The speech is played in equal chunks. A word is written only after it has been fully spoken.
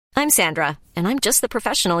I'm Sandra, and I'm just the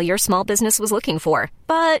professional your small business was looking for.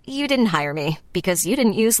 But you didn't hire me because you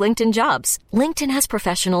didn't use LinkedIn Jobs. LinkedIn has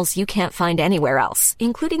professionals you can't find anywhere else,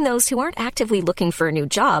 including those who aren't actively looking for a new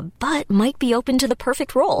job, but might be open to the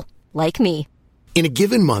perfect role, like me. In a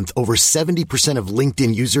given month, over 70% of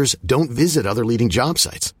LinkedIn users don't visit other leading job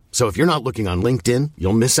sites. So if you're not looking on LinkedIn,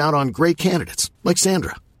 you'll miss out on great candidates like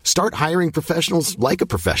Sandra. Start hiring professionals like a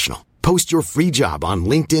professional. Post your free job on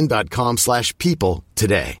linkedin.com/people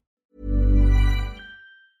today.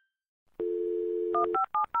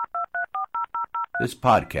 This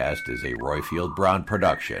podcast is a Royfield Brown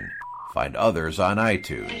production. Find others on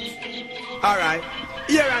iTunes. All right.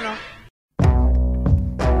 Yeah, I know.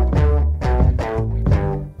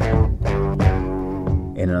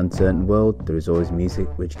 In an uncertain world, there is always music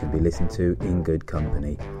which can be listened to in good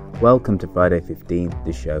company. Welcome to Friday 15,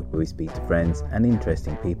 the show where we speak to friends and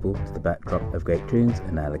interesting people to the backdrop of great tunes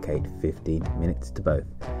and allocate 15 minutes to both.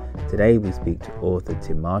 Today we speak to author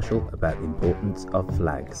Tim Marshall about the importance of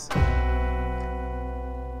flags.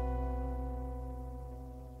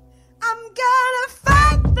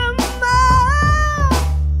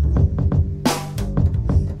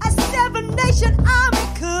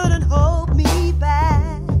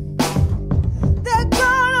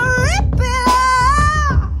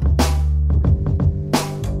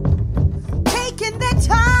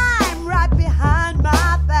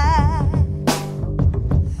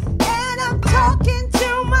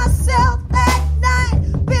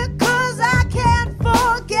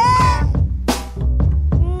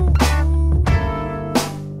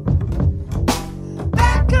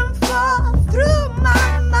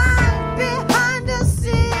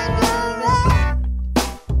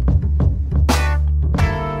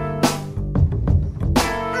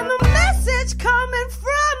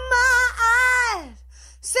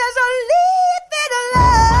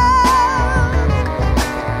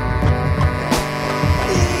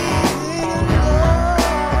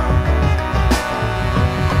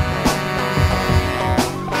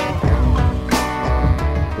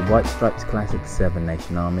 White Stripes classic Seven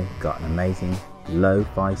Nation Army got an amazing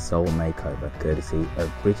lo-fi soul makeover courtesy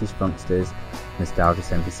of British Funksters Nostalgia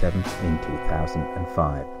 77 in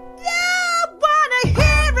 2005.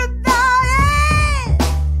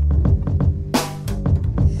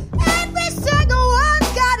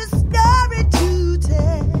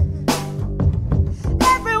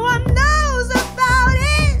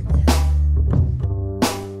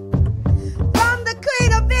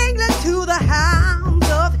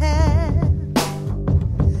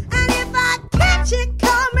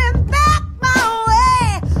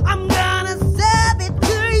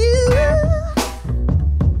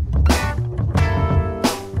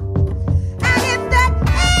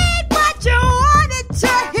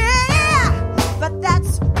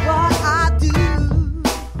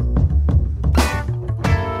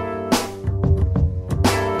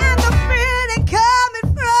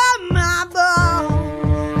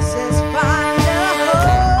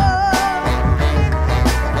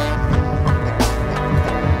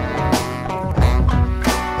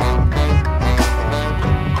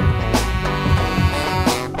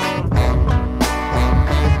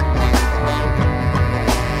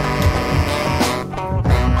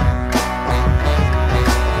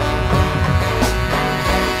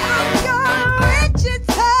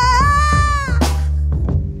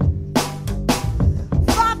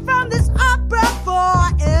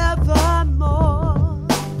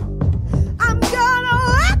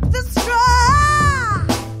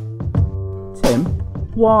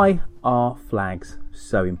 Why are flags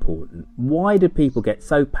so important? Why do people get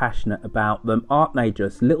so passionate about them? Aren't they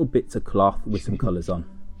just little bits of cloth with some colours on?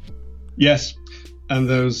 Yes, and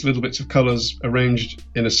those little bits of colours arranged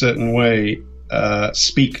in a certain way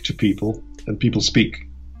speak to people, and people speak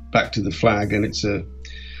back to the flag, and it's a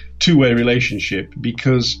two-way relationship,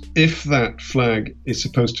 because if that flag is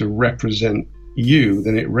supposed to represent you,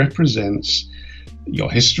 then it represents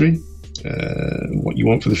your history, what you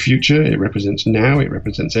want for the future. It represents now. It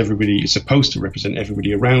represents everybody. It's supposed to represent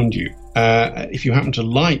everybody around you. If you happen to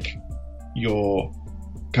like your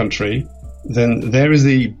country, then there is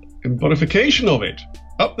the embodification of it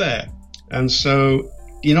up there. And so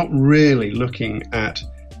you're not really looking at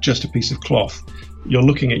just a piece of cloth. You're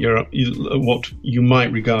looking at what you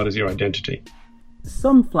might regard as your identity.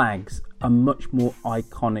 Some flags are much more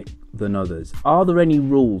iconic than others. Are there any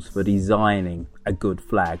rules for designing a good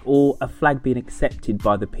flag, or a flag being accepted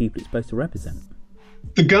by the people it's supposed to represent?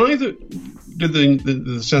 The guy that did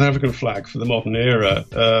the South African flag for the modern era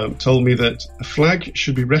told me that a flag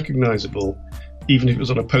should be recognisable even if it was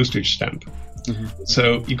on a postage stamp. Mm-hmm.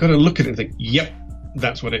 So you've got to look at it and think, yep,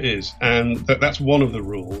 that's what it is, and that's one of the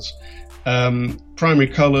rules. Primary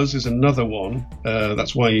colours is another one.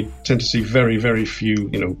 That's why you tend to see very, very few,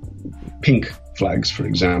 pink flags, for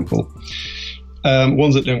example.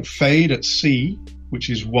 Ones that don't fade at sea, which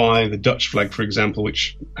is why the Dutch flag, for example,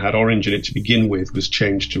 which had orange in it to begin with, was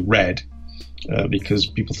changed to red, because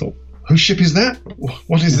people thought, whose ship is that?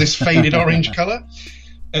 What is this faded orange colour?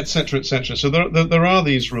 Etc., etc. So there are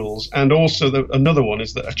these rules, and also another one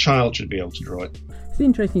is that a child should be able to draw it. It's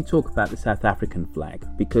interesting you talk about the South African flag,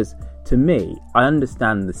 because to me, I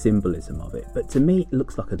understand the symbolism of it, but to me it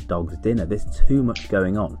looks like a dog's dinner. There's too much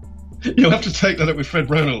going on. You'll have to take that up with Fred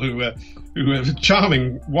Brownell, who was a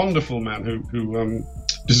charming, wonderful man who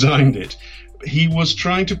designed it. He was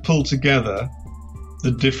trying to pull together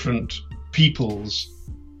the different peoples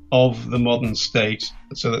of the modern state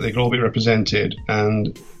so that they could all be represented,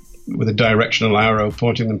 and with a directional arrow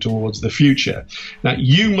pointing them towards the future. Now,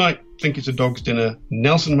 you might think it's a dog's dinner.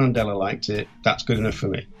 Nelson Mandela liked it. That's good enough for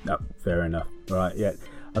me. No, fair enough. Right, yeah.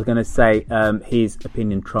 I was going to say his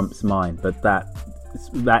opinion trumps mine, but that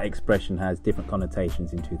expression has different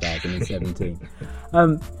connotations in 2017.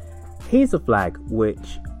 Here's a flag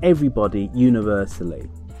which everybody universally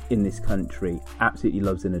in this country absolutely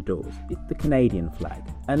loves and adores. It's the Canadian flag,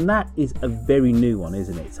 and that is a very new one,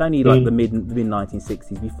 isn't it? It's only like the mid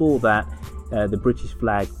 1960s. Before that, the British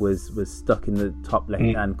flag was stuck in the top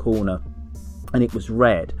left-hand corner, and it was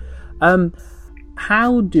red.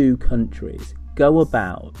 How do countries go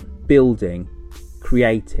about building,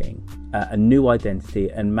 creating a new identity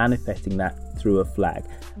and manifesting that through a flag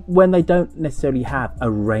when they don't necessarily have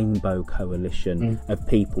a rainbow coalition of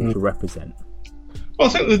people to represent? Well,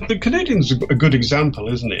 I think the Canadians are a good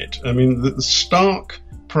example, isn't it? I mean, the stark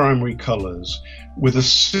primary colours with a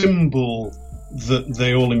symbol that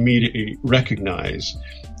they all immediately recognise.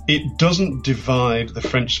 It doesn't divide the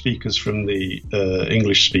French speakers from the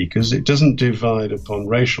English speakers. It doesn't divide upon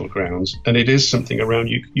racial grounds, and it is something around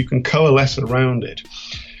you can coalesce around it.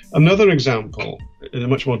 Another example, in a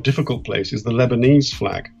much more difficult place, is the Lebanese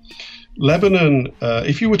flag. Lebanon,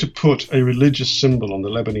 if you were to put a religious symbol on the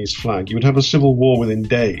Lebanese flag, you would have a civil war within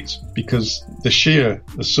days, because the Shia,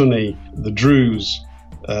 the Sunni, the Druze,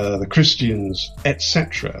 the Christians,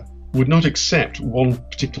 etc., would not accept one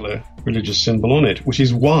particular religious symbol on it, which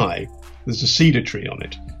is why there's a cedar tree on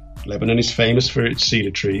it. Lebanon is famous for its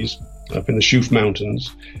cedar trees up in the Shuf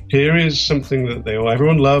Mountains. Here is something that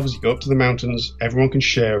everyone loves. You go up to the mountains, everyone can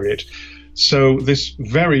share it. So this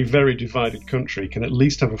very, very divided country can at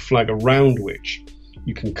least have a flag around which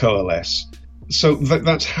you can coalesce. So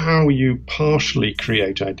that's how you partially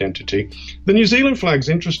create identity. The New Zealand flag's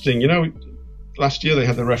interesting. Last year they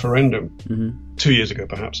had the referendum, 2 years ago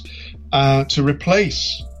perhaps, to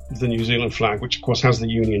replace the New Zealand flag, which of course has the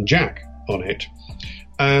Union Jack on it.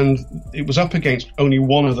 And it was up against only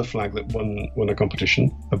one other flag that won a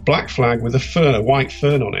competition, a black flag with a white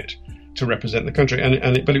fern on it, to represent the country,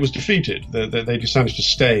 but it was defeated. They decided to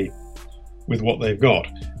stay with what they've got.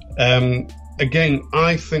 Again,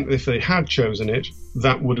 I think if they had chosen it,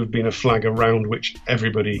 that would have been a flag around which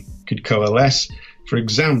everybody could coalesce. For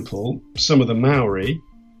example, some of the Maori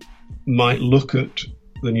might look at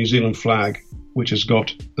the New Zealand flag, which has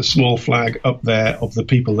got a small flag up there of the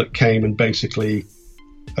people that came and basically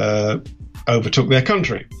overtook their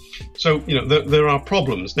country. So, there are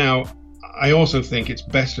problems. Now, I also think it's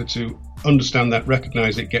better to understand that,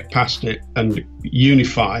 recognise it, get past it, and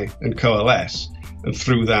unify and coalesce, and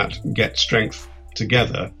through that get strength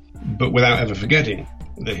together, but without ever forgetting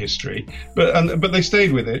the history. But they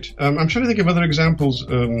stayed with it. I'm trying to think of other examples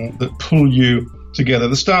that pull you together.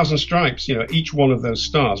 The Stars and Stripes, each one of those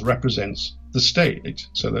stars represents the state.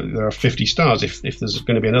 So there are 50 stars. If there's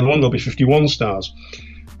going to be another one, there'll be 51 stars.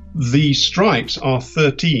 The stripes are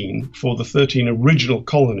 13 for the 13 original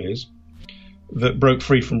colonies that broke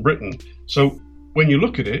free from Britain. So when you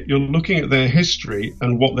look at it, you're looking at their history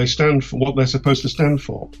and what they stand for, what they're supposed to stand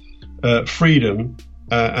for: freedom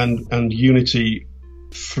and unity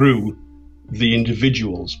through the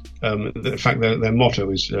individuals. In fact, their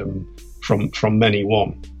motto is from many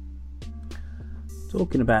one.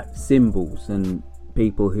 Talking about symbols and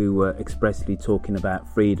people who were expressly talking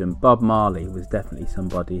about freedom, Bob Marley was definitely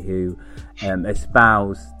somebody who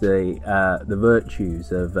espoused the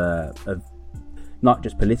virtues of not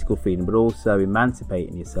just political freedom, but also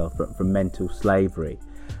emancipating yourself from mental slavery.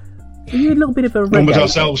 Are you a little bit of a reggae? None but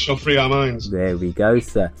ourselves shall free our minds. There we go,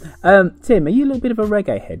 sir. Tim, are you a little bit of a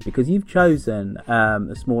reggae head? Because you've chosen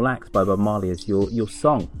A Small Axe by Bob Marley as your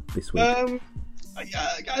song this week.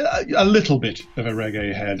 A little bit of a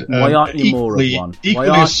reggae head. Why aren't you more of one? Equally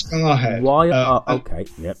a ska head. Okay,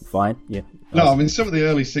 yep, fine, yeah. No, I mean some of the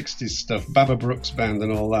early '60s stuff, Baba Brooks Band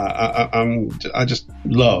and all that. I just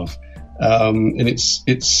love, and it's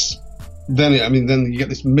then you get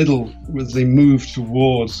this middle as they move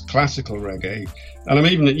towards classical reggae, and I'm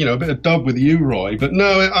even a bit of dub with you, Roy. But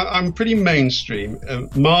no, I'm pretty mainstream.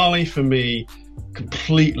 Marley for me,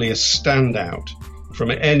 completely a standout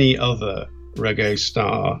from any other reggae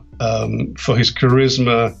star, for his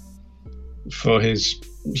charisma, for his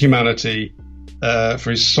humanity, for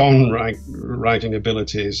his songwriting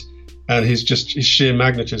abilities, and his sheer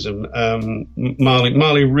magnetism.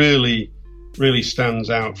 Marley really stands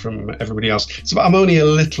out from everybody else. So I'm only a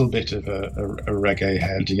little bit of a reggae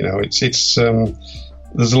head, It's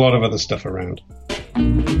there's a lot of other stuff around.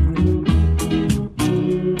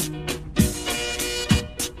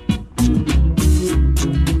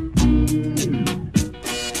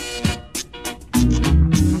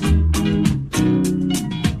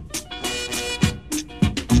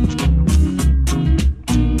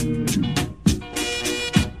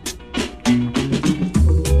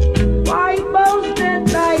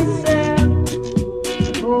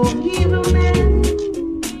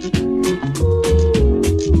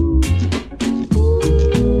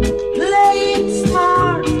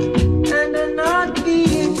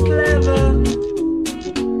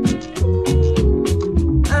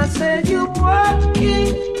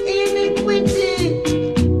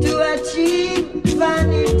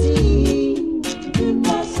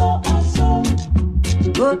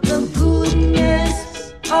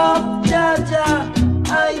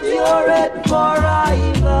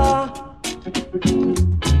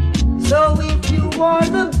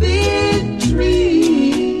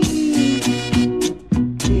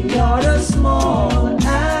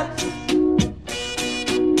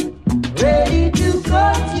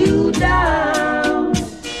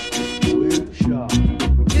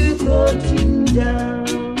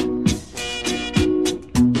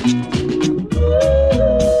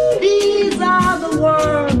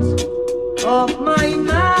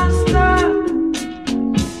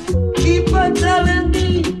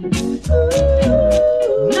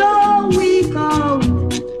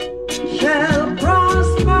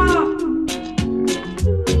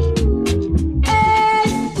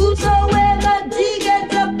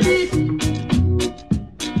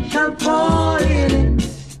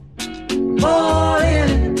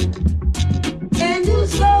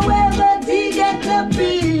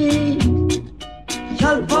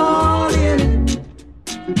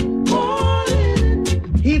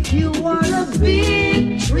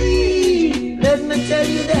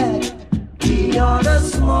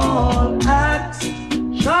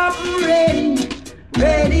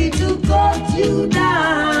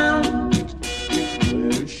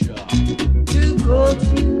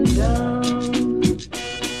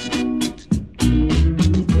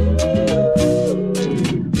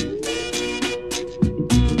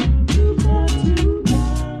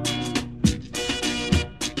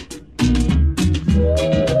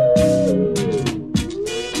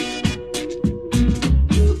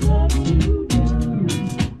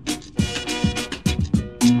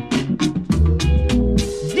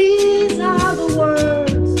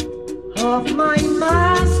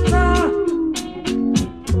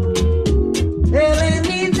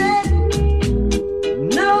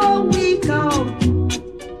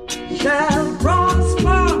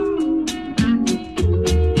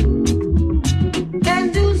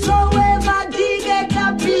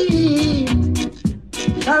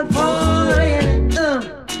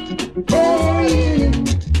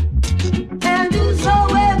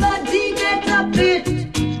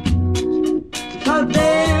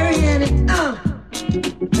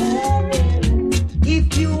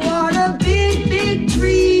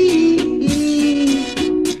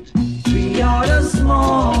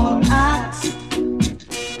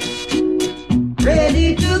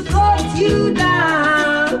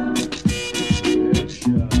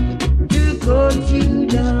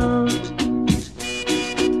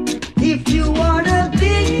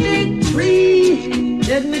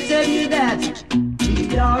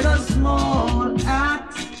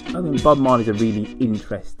 Bob Marley's a really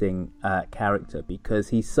interesting character because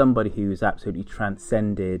he's somebody who's absolutely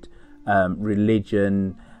transcended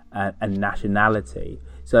religion and nationality.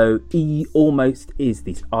 So he almost is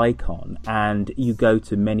this icon, and you go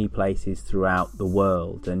to many places throughout the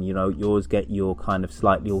world, and you always get your kind of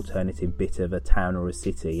slightly alternative bit of a town or a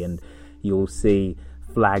city, and you'll see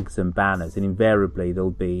flags and banners, and invariably there'll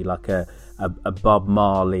be like a Bob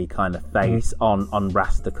Marley kind of face on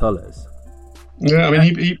Rasta colours. Yeah, I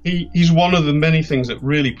mean, he's one of the many things that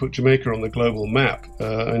really put Jamaica on the global map,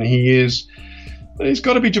 and he's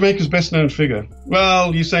got to be Jamaica's best known figure.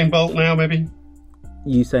 Well, Usain Bolt now, maybe.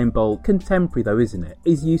 Usain Bolt, contemporary though, isn't it?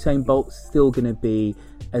 Is Usain Bolt still going to be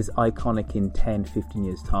as iconic in 10, 15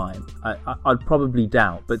 years' time? I'd probably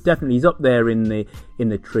doubt, but definitely he's up there in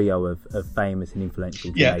the trio of famous and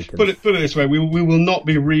influential Jamaicans. Yeah, put it this way, we will not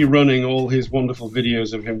be rerunning all his wonderful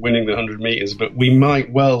videos of him winning the 100 metres, but we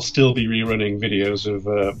might well still be rerunning videos of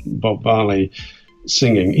Bob Marley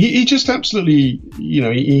singing. He just absolutely,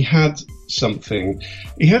 he had something.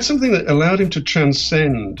 He had something that allowed him to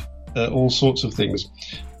transcend all sorts of things.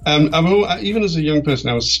 Even as a young person,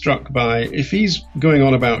 I was struck by, if he's going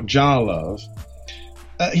on about Jah love,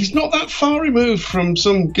 he's not that far removed from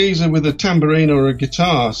some geezer with a tambourine or a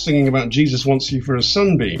guitar singing about Jesus wants you for a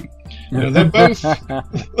sunbeam. They're both,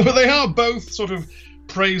 they are both sort of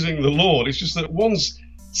praising the Lord. It's just that one's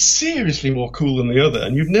seriously more cool than the other,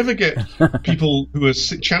 and you'd never get people who are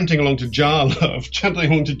chanting along to Jah love, chanting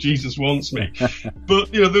along to Jesus wants me.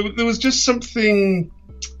 But there was just something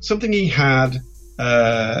he had,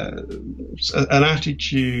 an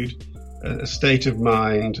attitude, a state of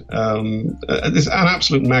mind, an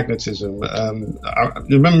absolute magnetism. I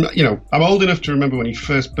remember, I'm old enough to remember when he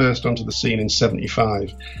first burst onto the scene in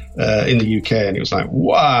 '75 in the UK, and it was like,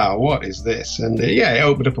 wow, what is this? And it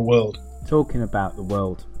opened up a world. Talking about the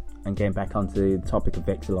world and getting back onto the topic of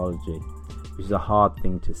vexillology, which is a hard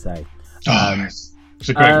thing to say. It's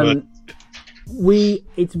a great word.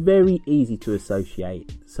 It's very easy to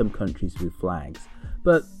associate some countries with flags,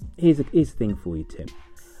 but here's the thing for you, Tim.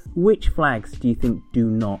 Which flags do you think do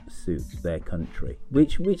not suit their country?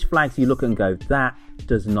 Which flags do you look at and go, that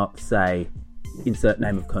does not say insert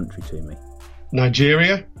name of country to me?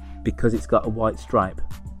 Nigeria? Because it's got a white stripe.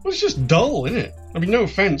 Well, it's just dull, isn't it? I mean, no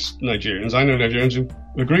offence, Nigerians. I know Nigerians who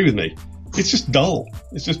agree with me. It's just dull.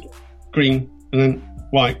 It's just green and then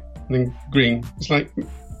white and then green. It's like,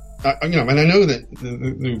 and I know that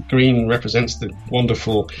the green represents the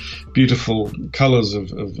wonderful, beautiful colours of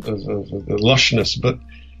the lushness, but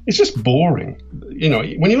it's just boring.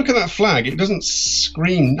 When you look at that flag, it doesn't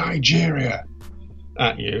scream Nigeria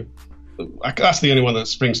at you. That's the only one that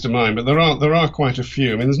springs to mind, but there are quite a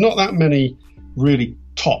few. I mean, there's not that many really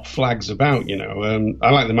top flags about.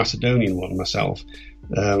 I like the Macedonian one myself.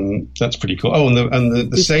 That's pretty cool. Oh,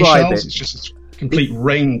 and the Seychelles, it's just a complete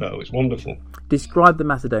rainbow. It's wonderful. Describe the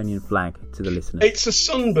Macedonian flag to the listeners. It's a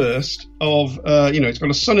sunburst of, it's got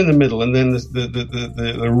a sun in the middle and then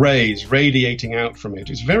the rays radiating out from it.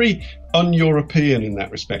 It's very un-European in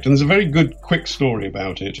that respect. And there's a very good, quick story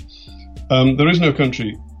about it. There is no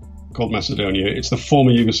country called Macedonia. It's the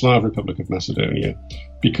former Yugoslav Republic of Macedonia,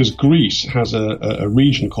 because Greece has a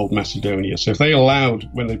region called Macedonia. So if they allowed,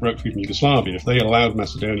 when they broke free from Yugoslavia, if they allowed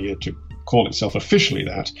Macedonia to call itself officially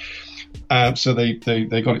that, so they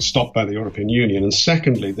got it stopped by the European Union. And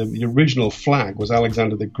secondly, the original flag was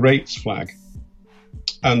Alexander the Great's flag.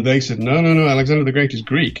 And they said, no, Alexander the Great is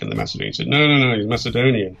Greek. And the Macedonians said, no, he's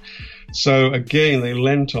Macedonian. So again, they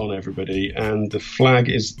lent on everybody, and the flag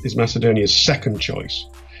is Macedonia's second choice,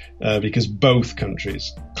 because both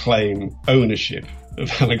countries claim ownership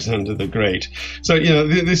of Alexander the Great. So,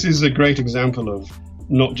 this is a great example of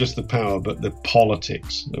not just the power, but the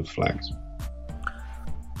politics of flags.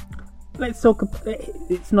 Let's talk.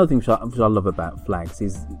 It's another thing which I love about flags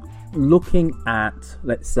is looking at,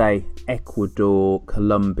 let's say, Ecuador,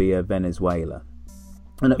 Colombia, Venezuela.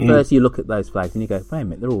 And at first you look at those flags and you go, wait a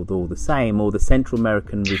minute, they're all the same, or the Central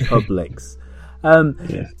American republics.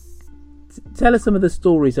 Tell us some of the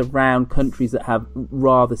stories around countries that have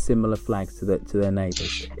rather similar flags to their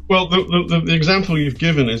neighbours. Well, the example you've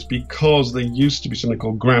given is because there used to be something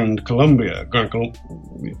called Gran Colombia,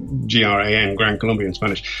 G-R-A-N, Gran Colombia in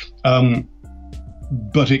Spanish,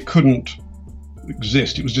 but it couldn't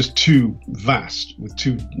exist. It was just too vast with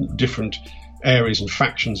two different areas and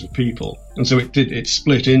factions of people, and so it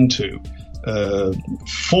split into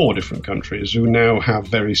 4 different countries who now have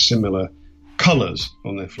very similar colours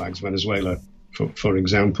on their flags. Venezuela, for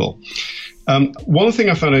example. One thing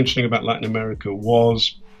I found interesting about Latin America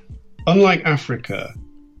was, unlike Africa,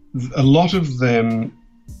 a lot of them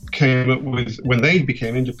came up with, when they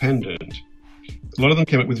became independent, a lot of them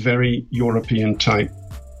came up with very European type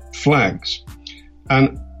flags.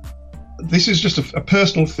 And this is just a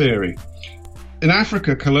personal theory. In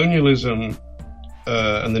Africa, colonialism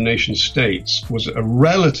and the nation states was a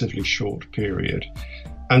relatively short period.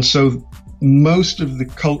 And so most of the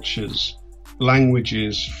cultures,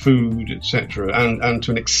 languages, food, etc., and to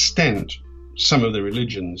an extent, some of the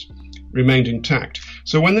religions remained intact.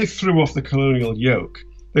 So when they threw off the colonial yoke,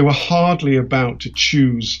 they were hardly about to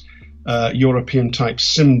choose European type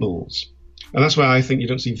symbols. And that's why I think you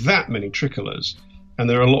don't see that many tricolours. And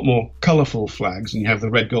there are a lot more colourful flags, and you have the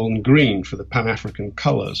red, gold and green for the Pan-African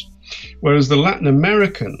colours. Whereas the Latin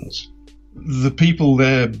Americans, the people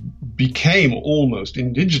there became almost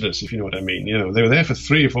indigenous, if you know what I mean. You know, they were there for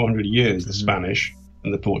 300 or 400 years, the Spanish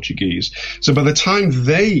and the Portuguese. So by the time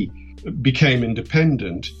they became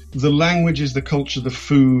independent, the languages, the culture, the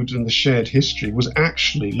food and the shared history was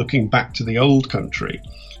actually looking back to the old country,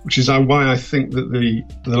 which is why I think that the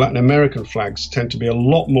Latin American flags tend to be a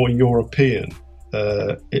lot more European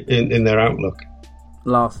in their outlook.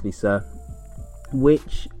 Lastly, sir,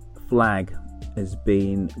 which flag has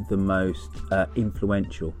been the most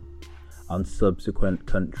influential on subsequent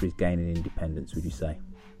countries gaining independence, would you say?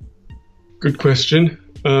 Good question.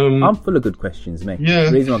 I'm full of good questions, mate. Yeah.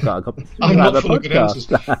 The reason I got a couple. I'm not full of good answers.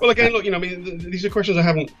 Well, again, look, these are questions I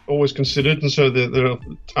haven't always considered, and so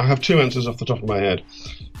I have two answers off the top of my head.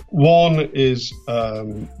 One is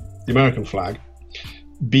the American flag,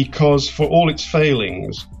 because for all its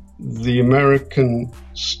failings, the American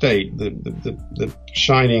state, the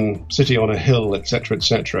shining city on a hill,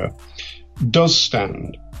 etc., does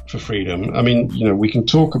stand for freedom. I mean, we can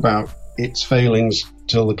talk about its failings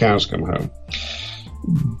till the cows come home.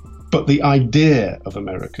 But the idea of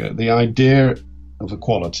America, the idea of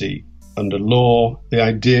equality under law, the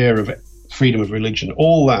idea of freedom of religion,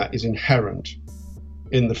 all that is inherent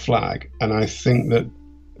in the flag. And I think that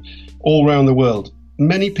all around the world,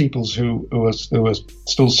 many peoples who are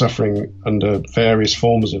still suffering under various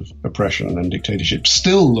forms of oppression and dictatorship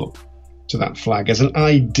still look to that flag as an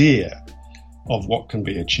idea of what can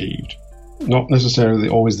be achieved. Not necessarily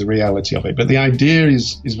always the reality of it, but the idea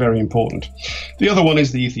is very important. The other one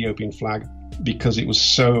is the Ethiopian flag, because it was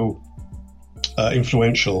so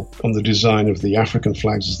influential on the design of the African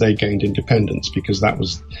flags as they gained independence, because that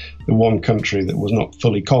was the one country that was not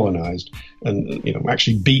fully colonized and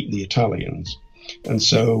actually beat the Italians. And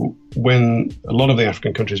so when a lot of the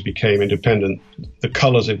African countries became independent, the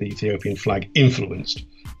colors of the Ethiopian flag influenced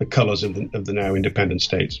the colors of the now independent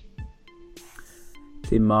states.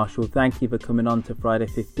 Tim Marshall, thank you for coming on to Friday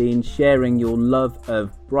 15, sharing your love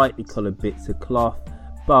of brightly coloured bits of cloth,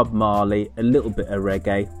 Bob Marley, a little bit of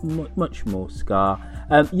reggae, much more ska.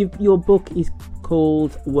 Your book is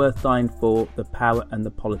called Worth Dying For, The Power and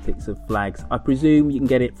the Politics of Flags. I presume you can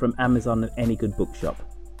get it from Amazon or any good bookshop.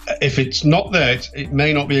 If it's not there, it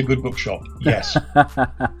may not be a good bookshop, yes.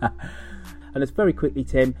 And let's very quickly,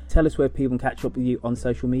 Tim, tell us where people can catch up with you on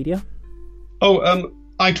social media.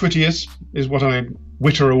 iTwittius is what I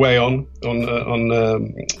witter away on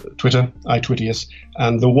Twitter, iTwittius,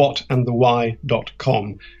 and the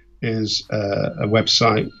whatandthewhy.com is a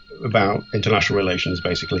website about international relations,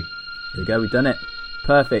 basically. There we go, we've done it.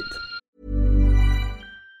 Perfect.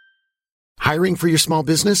 Hiring for your small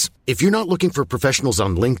business? If you're not looking for professionals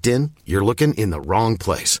on LinkedIn, you're looking in the wrong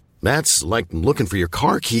place. That's like looking for your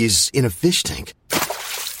car keys in a fish tank.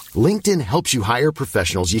 LinkedIn helps you hire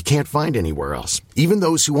professionals you can't find anywhere else, even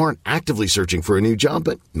those who aren't actively searching for a new job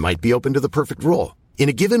but might be open to the perfect role. In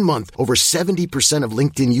a given month, over 70% of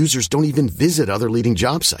LinkedIn users don't even visit other leading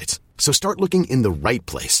job sites. So start looking in the right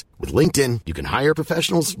place. With LinkedIn, you can hire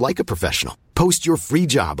professionals like a professional. Post your free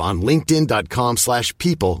job on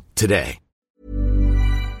linkedin.com/people today.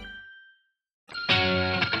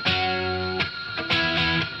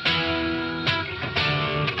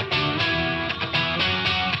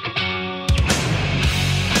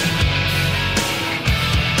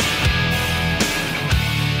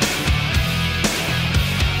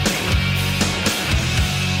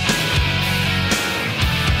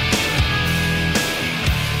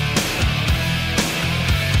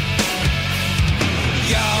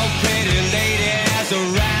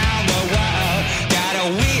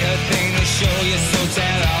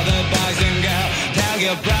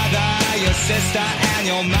 Sister and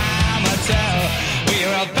your mama tell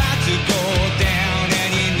we're about to go down,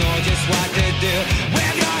 and you know just what to do.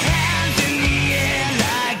 With your hands in the air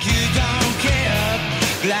like you don't care.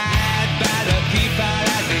 Glide by the people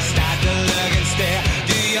as they start to look and stare.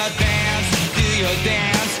 Do your dance, do your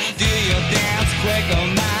dance, do your dance quick,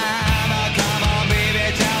 oh mama. Come on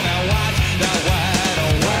baby, tell me what's the word,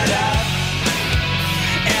 oh word up.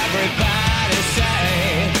 Everybody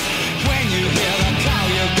say, when you hear the call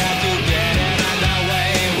you got to get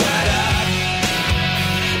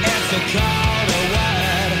the call to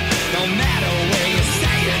word. No matter where you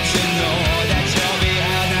say it, you know that you'll be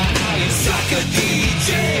out now. All you sucker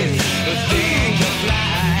DJs who think you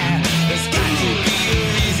fly, there's got to be a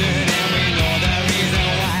reason, and we know the reason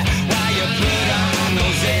why. Why you put on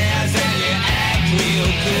those airs and you act real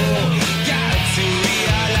cool. Got to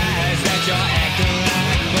realize that you're acting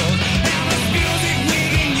like fools.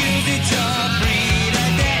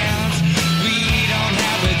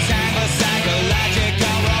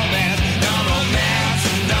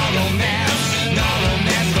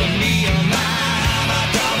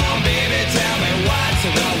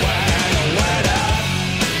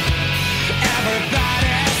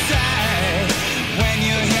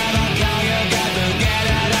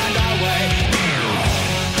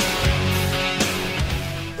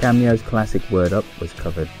 Cameo's classic Word Up was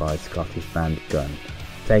covered by Scottish band Gun.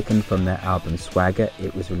 Taken from their album Swagger,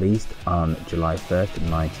 it was released on July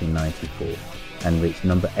 1st, 1994 and reached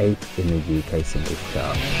number 8 in the UK singles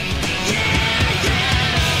chart.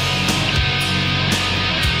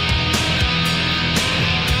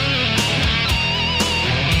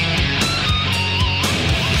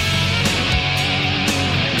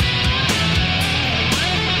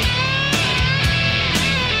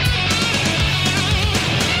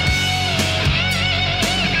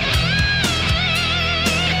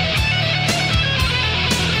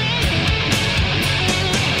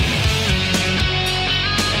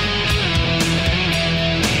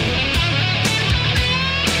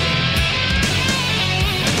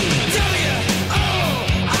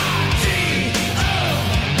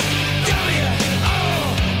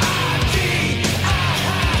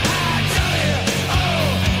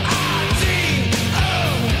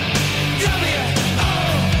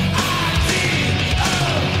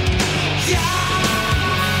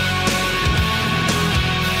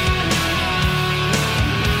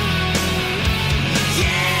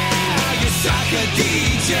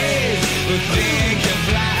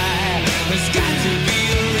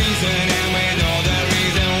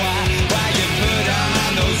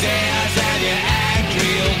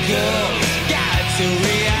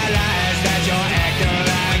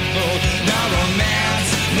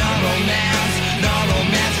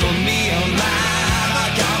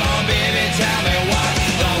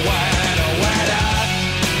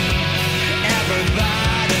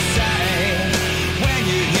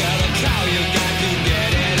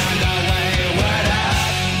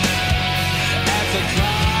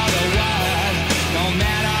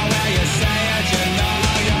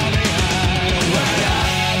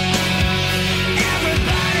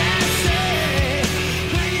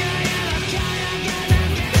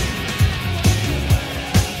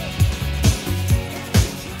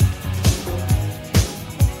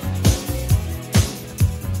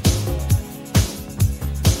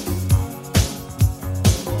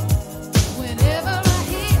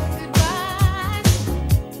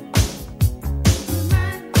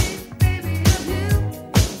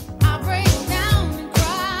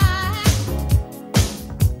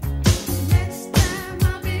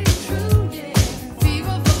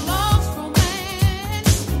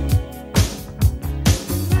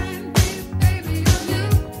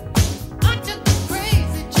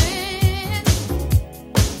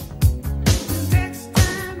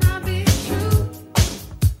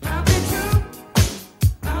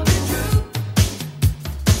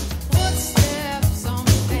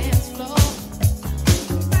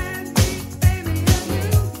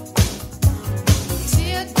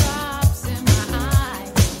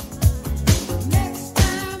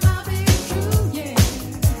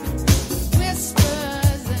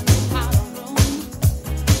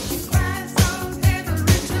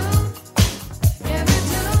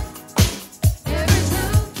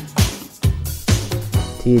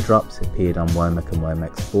 Teardrops appeared on Womack and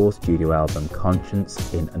Womack's fourth studio album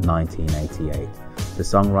Conscience in 1988. The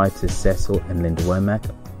songwriters Cecil and Linda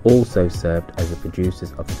Womack also served as the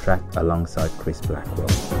producers of the track alongside Chris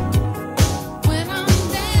Blackwell.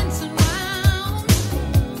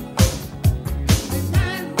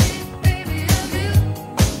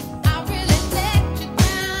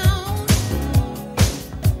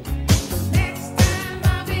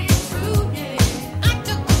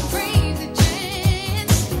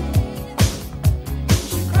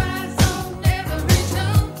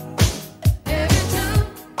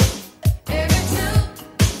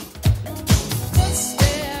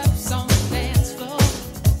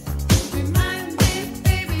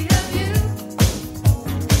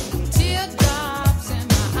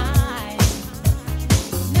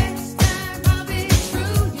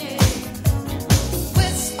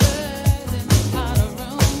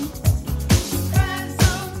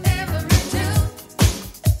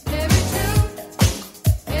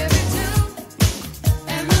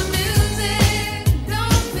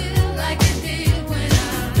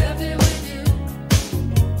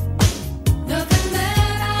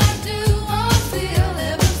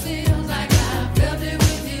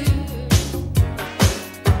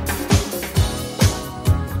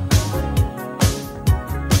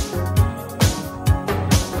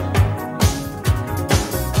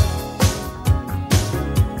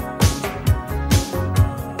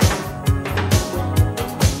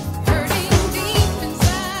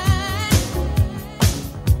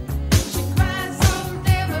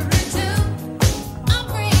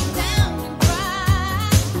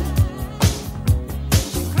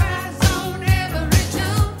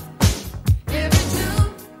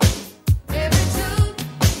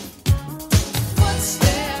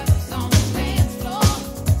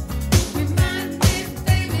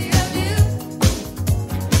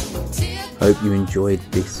 Hope you enjoyed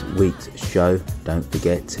this week's show. Don't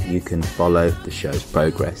forget you can follow the show's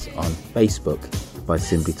progress on Facebook by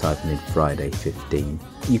simply typing in Friday 15.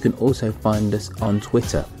 You can also find us on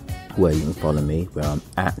Twitter, where you can follow me, where I'm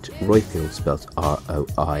at Roifield, spelled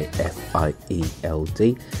ROIFIELD.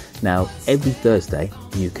 Now, every Thursday,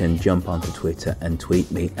 you can jump onto Twitter and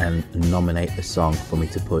tweet me and nominate a song for me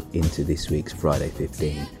to put into this week's Friday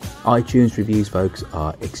 15. iTunes reviews, folks,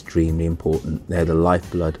 are extremely important. They're the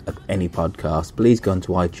lifeblood of any podcast. Please go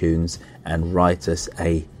onto iTunes and write us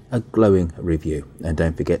a glowing review. And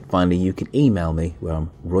don't forget, finally, you can email me, where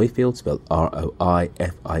I'm Roifield, spelled ROIFIELD,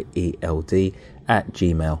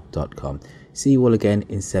 @gmail.com. See you all again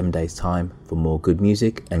in 7 days' time for more good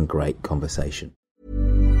music and great conversation.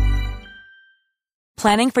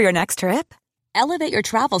 Planning for your next trip? Elevate your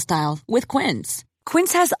travel style with Quince.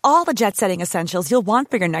 Quince has all the jet-setting essentials you'll want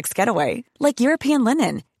for your next getaway, like European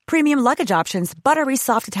linen, premium luggage options, buttery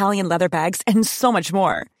soft Italian leather bags, and so much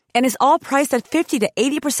more. And is all priced at 50 to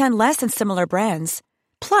 80% less than similar brands.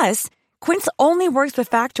 Plus, Quince only works with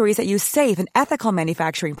factories that use safe and ethical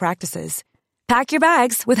manufacturing practices. Pack your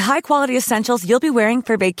bags with high-quality essentials you'll be wearing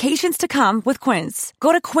for vacations to come with Quince.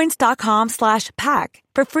 Go to quince.com/pack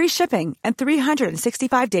for free shipping and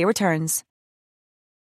 365-day returns.